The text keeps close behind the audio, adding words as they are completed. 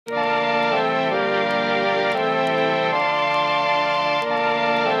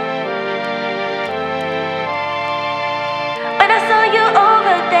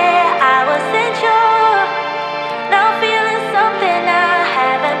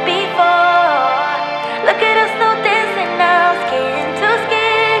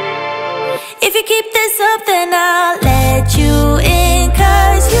keep this up, then I'll let you in.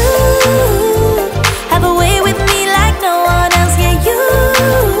 'Cause you have a way with me like no one else. Yeah, you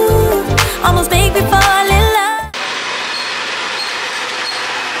almost make me fall in love.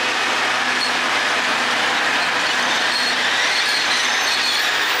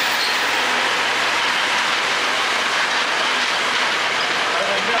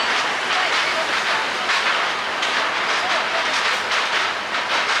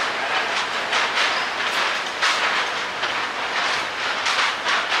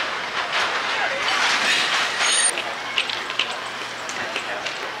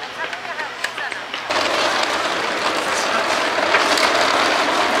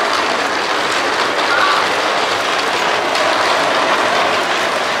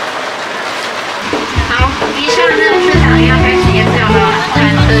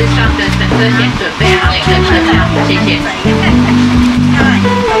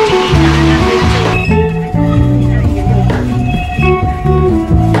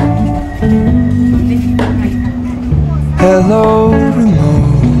 Hello,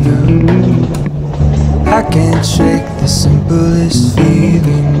 Ramona. I can't shake the simplest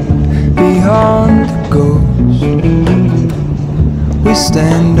feeling beyond the ghost. We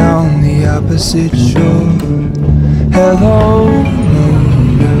stand on the opposite shore. Hello,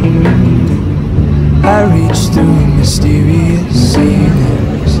 Ramona. I reach through mysterious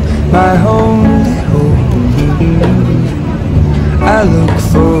ceilings, my only hope. I look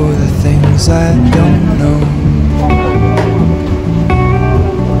for the things I don't know.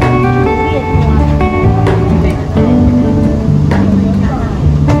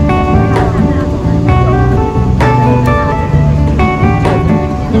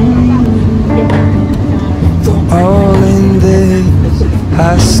 All in this, I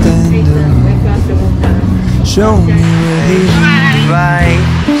stand alone. Show me where he vibes.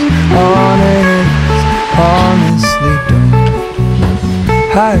 Honest, honestly don't.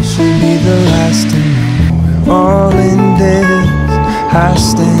 I should be the last to know. All in this, I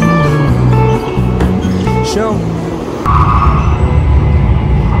stand alone. Show me.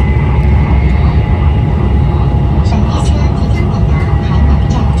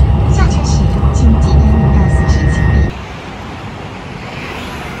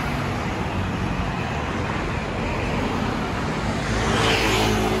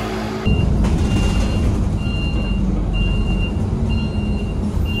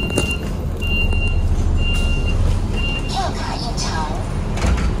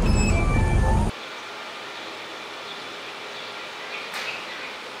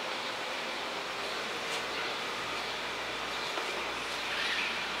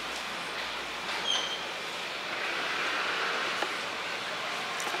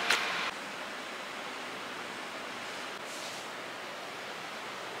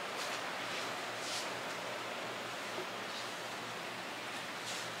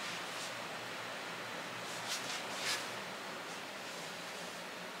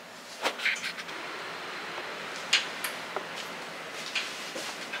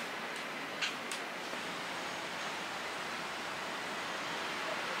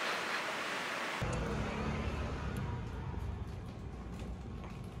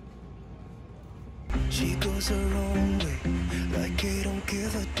 She goes her own way, like I don't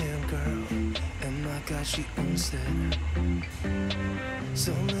give a damn, girl. And my God, she owns it.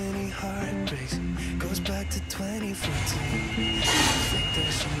 So many heartbreaks, goes back to 2014. I think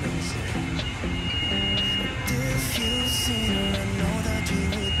that she knows it. And if you've seen her, I know that you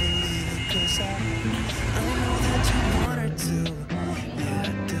would believe it. 'Cause I know that you want her to. Yeah, I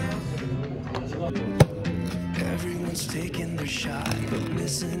do. Everyone's taking their shot, but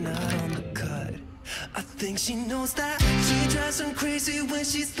missing out on the cut. I think she knows that. She drives him crazy when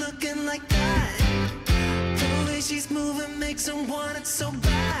she's looking like that. The way she's moving makes him want it so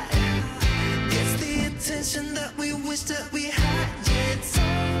bad. It's the attention that we wish that we had. Yeah, it's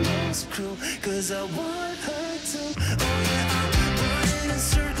almost cruel, 'cause I want her to. Oh yeah, I'm running in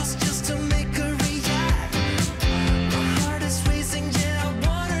circles just to make her react. My heart is racing, yeah, I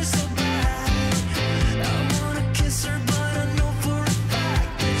want her so bad. I wanna kiss her, but I know for a fact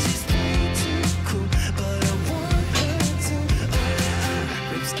that she's way too cool. But I want her to. Oh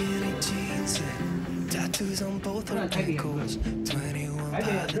yeah, ripped skinny jeans and tattoos on both her ankles. 21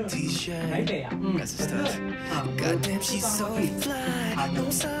 pilot t-shirt, that's the stuff. Goddamn, she's so fly,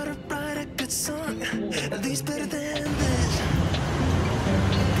 knows how to write a good song, at least better than this.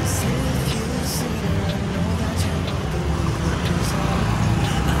 'Cause if you've seen her, I know that you won't believe it. 'Cause I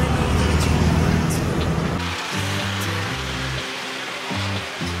know that you want to.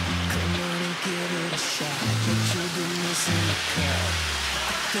 Come on and give it a shot, but you'll be missing the crowd.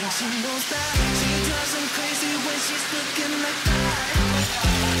 I think she knows that she drives him crazy when she's looking like that.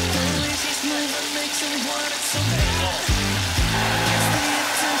 The way she's moving makes him want it so bad. Gets the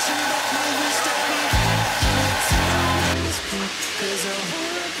attention that I wish that he had. Cause I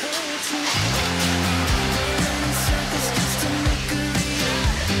want her to run in circles just to make her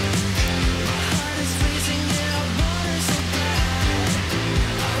react. My heart is racing, yeah, I want her so bad.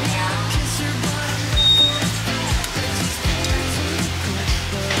 I wanna kiss her, but I know for a fact that she's far too good.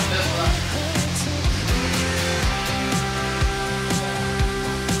 But I want her to.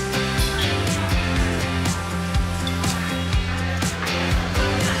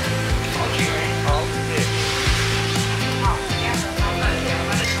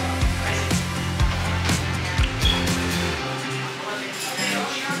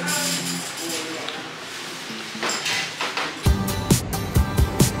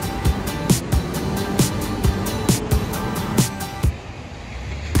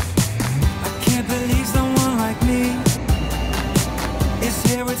 I can't believe someone like me is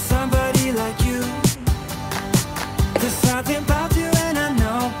here with somebody like you. There's something about you and I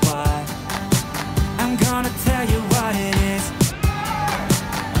know why. I'm gonna tell you what it is.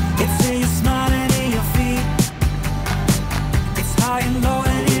 It's in your smile and in your feet. It's high and low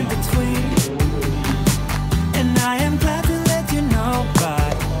and in between. And I am glad to let you know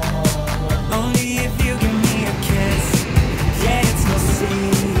why. Only if you give me a kiss. Yeah, it's no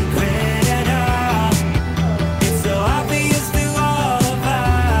secret at all. It's so obvious to all of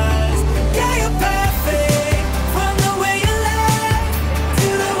us. Yeah, you're perfect. From the way you laugh to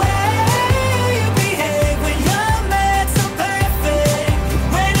the way you behave when you're mad, so perfect.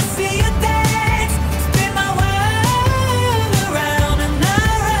 When I see you dance, spin my world around and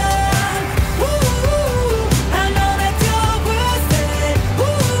around. Ooh, I know that you're worth it.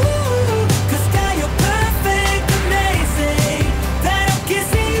 Ooh, 'cause girl, you're perfect, amazing. That I'm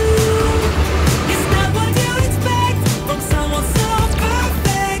kissing you, it's not what you expect from someone so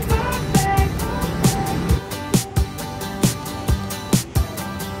perfect.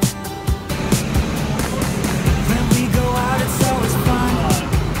 When we go out, it's always fun.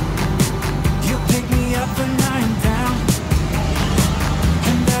 You pick me up when I am down,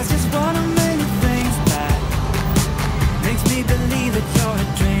 and that's just one of many things that makes me believe that you're a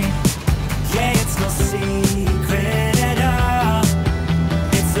dream. Yeah, it's no secret at all.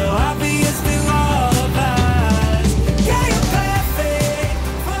 It's so obvious to all of us. Yeah, you're perfect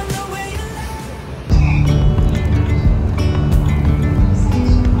from the way you laugh.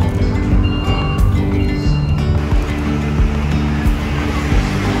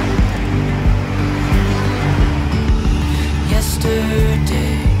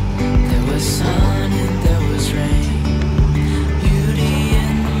 Yesterday, there was sun and there was rain, beauty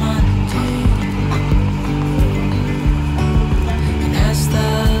in the mundane. And as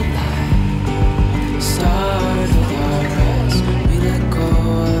the light startled our eyes, we let go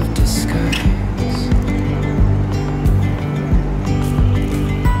of disguise.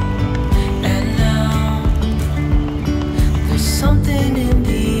 And now, there's something in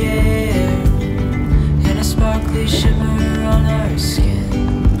the air and a sparkly shimmer on our skin.